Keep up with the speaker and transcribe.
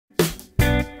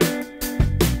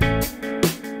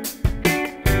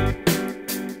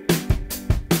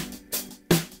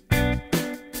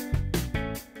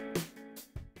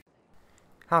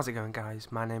How's it going, guys?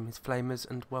 My name is Flamers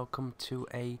and welcome to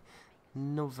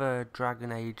another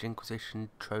Dragon Age Inquisition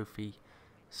trophy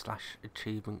 /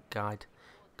 achievement guide.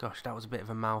 Gosh, that was a bit of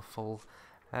a mouthful.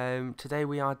 Today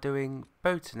we are doing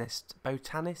Botanist,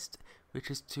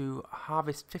 which is to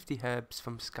harvest 50 herbs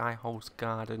from Skyhole's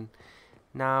garden.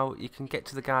 Now, you can get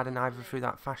to the garden either through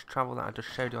that fast travel that I just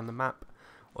showed you on the map,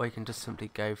 or you can just simply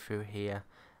go through here,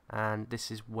 and this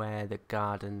is where the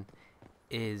garden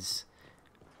is.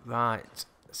 Right,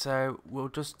 so we'll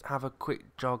just have a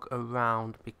quick jog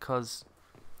around because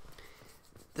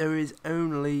there is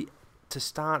only, to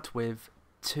start with,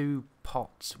 2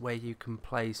 pots where you can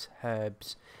place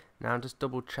herbs. Now I'm just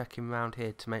double checking around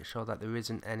here to make sure that there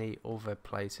isn't any other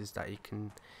places that you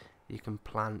can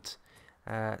plant.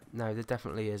 No, there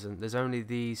definitely isn't. There's only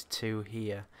these 2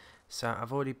 here. So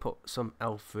I've already put some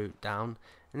elf fruit down,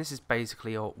 and this is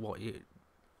basically all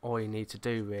you need to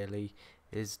do really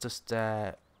is just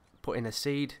put in a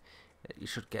seed. You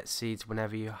should get seeds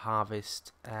whenever you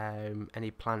harvest any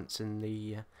plants in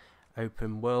the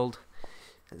open world.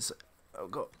 So I've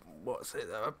got,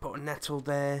 I put a nettle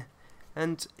there,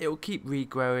 and it will keep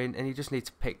regrowing, and you just need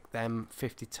to pick them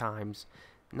 50 times.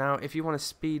 Now, if you want to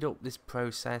speed up this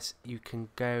process, you can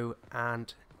go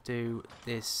and do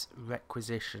this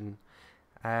requisition.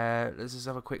 Let's just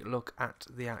have a quick look at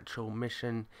the actual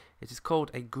mission. It is called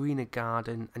a greener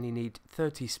garden, and you need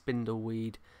 30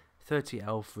 spindleweed, 30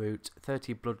 elf root,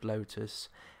 30 blood lotus,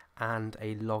 and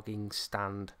a logging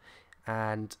stand.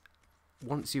 And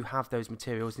once you have those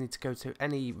materials, you need to go to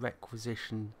any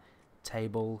requisition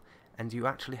table, and you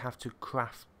actually have to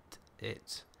craft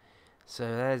it. So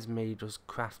there's me just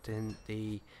crafting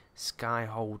the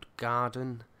Skyhold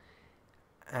garden,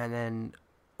 and then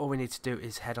all we need to do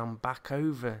is head on back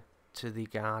over to the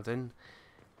garden.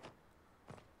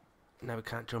 No, we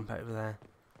can't jump over there.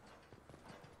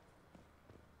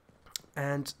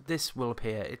 And this will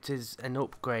appear. It is an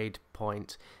upgrade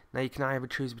point. Now you can either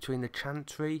choose between the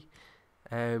chantry,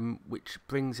 which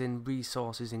brings in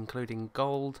resources including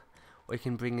gold, or you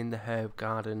can bring in the herb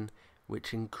garden,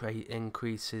 which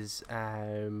increases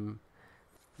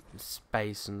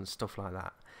space and stuff like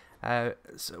that.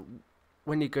 So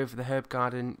when you go for the herb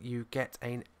garden, you get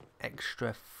an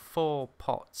extra 4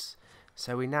 pots.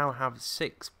 So we now have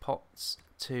 6 pots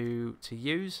to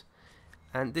use.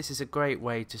 And this is a great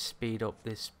way to speed up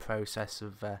this process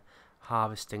of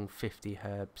harvesting 50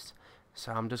 herbs.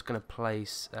 So I'm just going to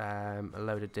place a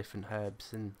load of different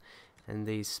herbs in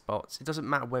these spots. It doesn't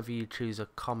matter whether you choose a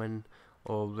common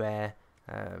or rare.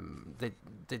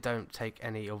 They don't take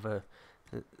any other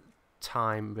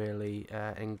time really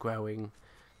in growing.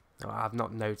 I've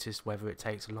not noticed whether it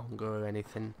takes longer or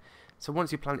anything. So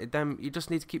once you planted them, you just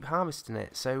need to keep harvesting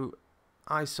it. So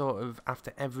I sort of,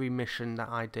 after every mission that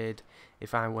I did,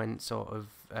 if I went sort of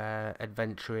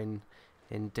adventuring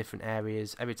in different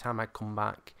areas, every time I come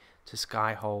back to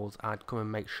Skyhold, I'd come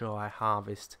and make sure I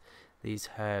harvest these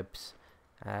herbs,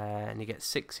 and you get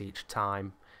 6 each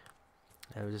time.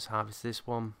 I'll just harvest this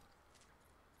one.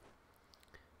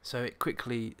 So it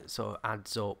quickly sort of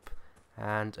adds up,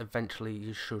 and eventually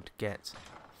you should get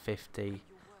 50.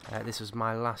 This was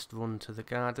my last run to the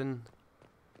garden.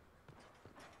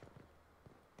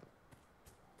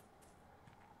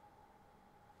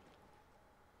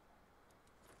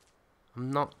 I'm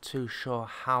not too sure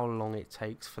how long it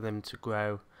takes for them to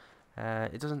grow.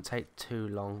 It doesn't take too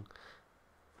long.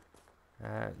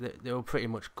 They were pretty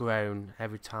much grown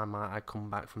every time I come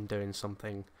back from doing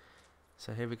something.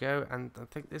 So here we go, and I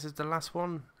think this is the last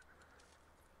one.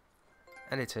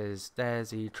 And it is. There's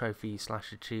the trophy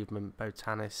 / achievement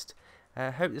Botanist.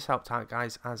 Hope this helped out,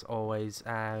 guys. As always,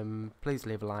 please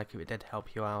leave a like if it did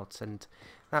help you out. And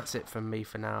that's it from me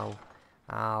for now.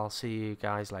 I'll see you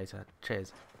guys later.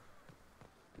 Cheers.